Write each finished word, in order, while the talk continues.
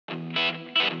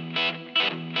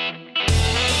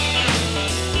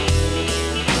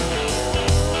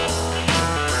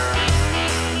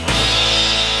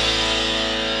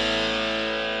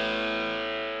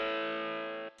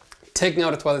Taking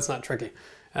out a toilet's not tricky.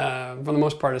 For the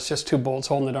most part, it's just 2 bolts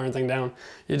holding the darn thing down.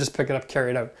 You just pick it up, carry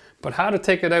it out. But how to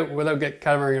take it out without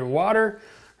covering it in water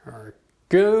or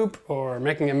goop or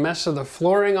making a mess of the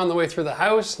flooring on the way through the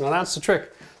house, now that's the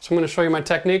trick. So I'm going to show you my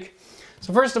technique.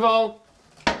 So first of all,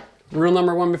 rule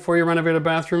number 1 before you renovate a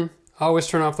bathroom, always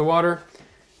turn off the water,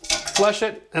 flush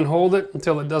it and hold it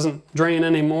until it doesn't drain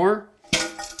anymore.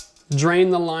 Drain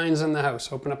the lines in the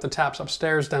house. Open up the taps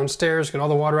upstairs, downstairs, get all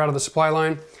the water out of the supply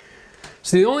line.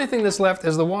 So the only thing that's left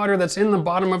is the water that's in the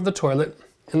bottom of the toilet,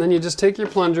 and then you just take your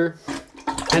plunger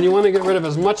and you want to get rid of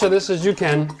as much of this as you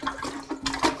can.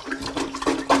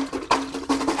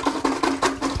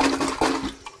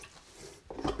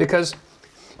 Because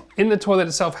in the toilet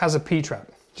itself has a P-trap,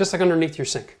 just like underneath your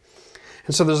sink.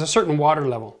 And so there's a certain water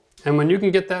level. And when you can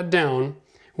get that down,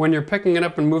 when you're picking it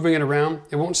up and moving it around,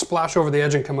 it won't splash over the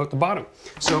edge and come out the bottom.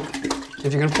 So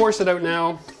if you can force it out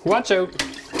now, watch out.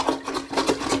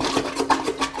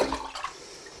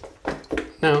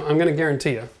 Now, I'm gonna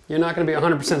guarantee you, you're not gonna be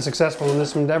 100% successful in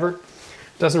this endeavor.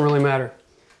 Doesn't really matter.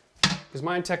 Because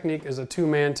my technique is a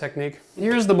 2-man technique.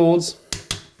 Here's the bolts.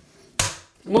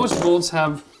 Most bolts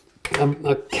have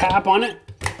a cap on it,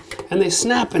 and they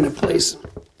snap into place.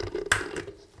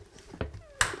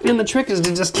 And the trick is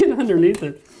to just get underneath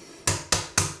it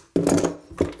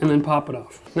and then pop it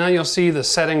off. Now you'll see the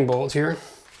setting bolt here.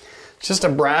 It's just a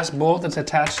brass bolt that's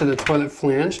attached to the toilet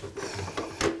flange.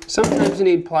 Sometimes you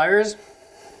need pliers.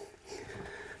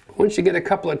 Once you get a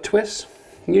couple of twists,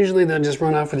 usually they'll just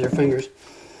run off with your fingers.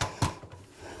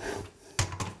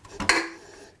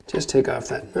 Just take off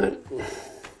that nut.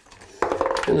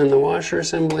 And then the washer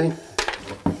assembly.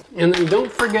 And then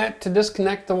don't forget to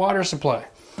disconnect the water supply.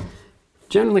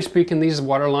 Generally speaking, these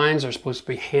water lines are supposed to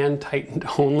be hand tightened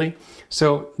only.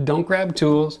 So don't grab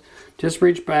tools, just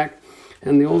reach back.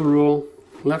 And the old rule,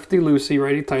 lefty loosey,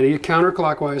 righty tighty,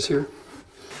 counterclockwise here.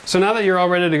 So now that you're all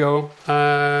ready to go,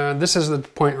 this is the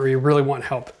point where you really want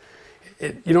help.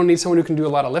 You don't need someone who can do a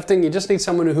lot of lifting, you just need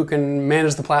someone who can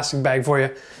manage the plastic bag for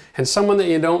you, and someone that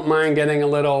you don't mind getting a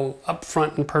little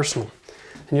upfront and personal.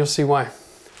 And you'll see why.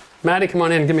 Maddie, come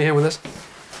on in, give me a hand with this.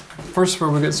 First,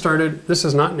 before we get started, this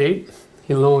is not Nate.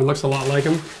 He looks a lot like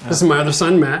him. Yeah. This is my other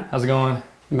son, Matt. How's it going?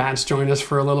 Matt's joined us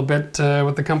for a little bit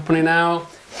with the company now.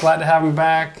 Glad to have him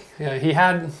back. Yeah, he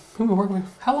had,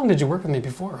 how long did you work with me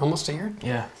before? Almost a year?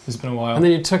 Yeah, it's been a while. And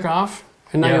then you took off,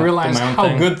 and now you realize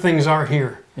how good things are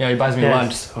here. Yeah, he buys me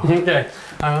lunch. So. Okay,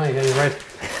 yeah, you're right.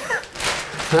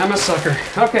 I'm a sucker.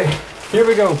 Okay, here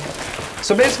we go.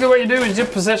 So basically what you do is you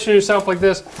position yourself like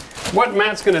this. What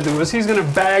Matt's gonna do is he's gonna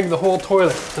bag the whole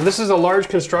toilet. And this is a large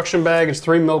construction bag, it's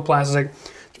 3 mil plastic.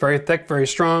 It's very thick, very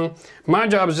strong. My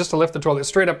job is just to lift the toilet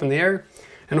straight up in the air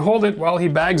and hold it while he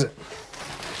bags it.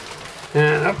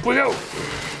 And up we go.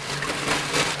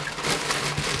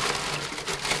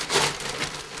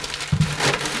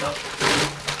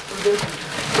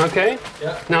 Okay,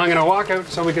 yeah. Now I'm gonna walk out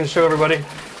so we can show everybody.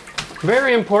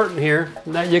 Very important here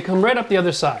that you come right up the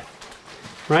other side,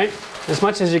 right? As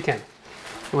much as you can.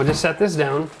 We'll just set this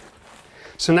down.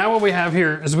 So now what we have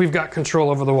here is we've got control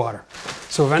over the water.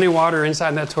 So if any water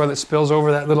inside that toilet spills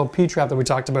over that little P-trap that we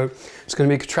talked about, it's going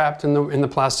to be trapped in the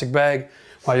plastic bag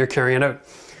while you're carrying it out.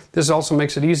 This also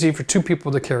makes it easy for 2 people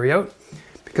to carry out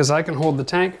because I can hold the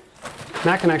tank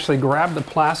and I can actually grab the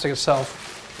plastic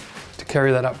itself to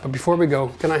carry that up. But before we go,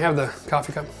 can I have the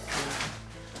coffee cup?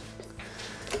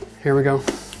 Here we go,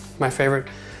 my favorite.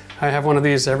 I have one of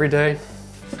these every day.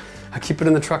 I keep it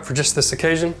in the truck for just this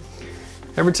occasion.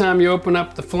 Every time you open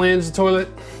up the flange of the toilet,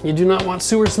 you do not want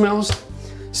sewer smells,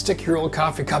 stick your old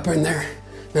coffee cup in there.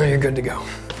 Now you're good to go.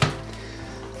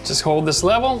 Just hold this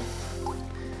level.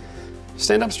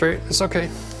 Stand up straight, it's okay.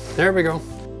 There we go.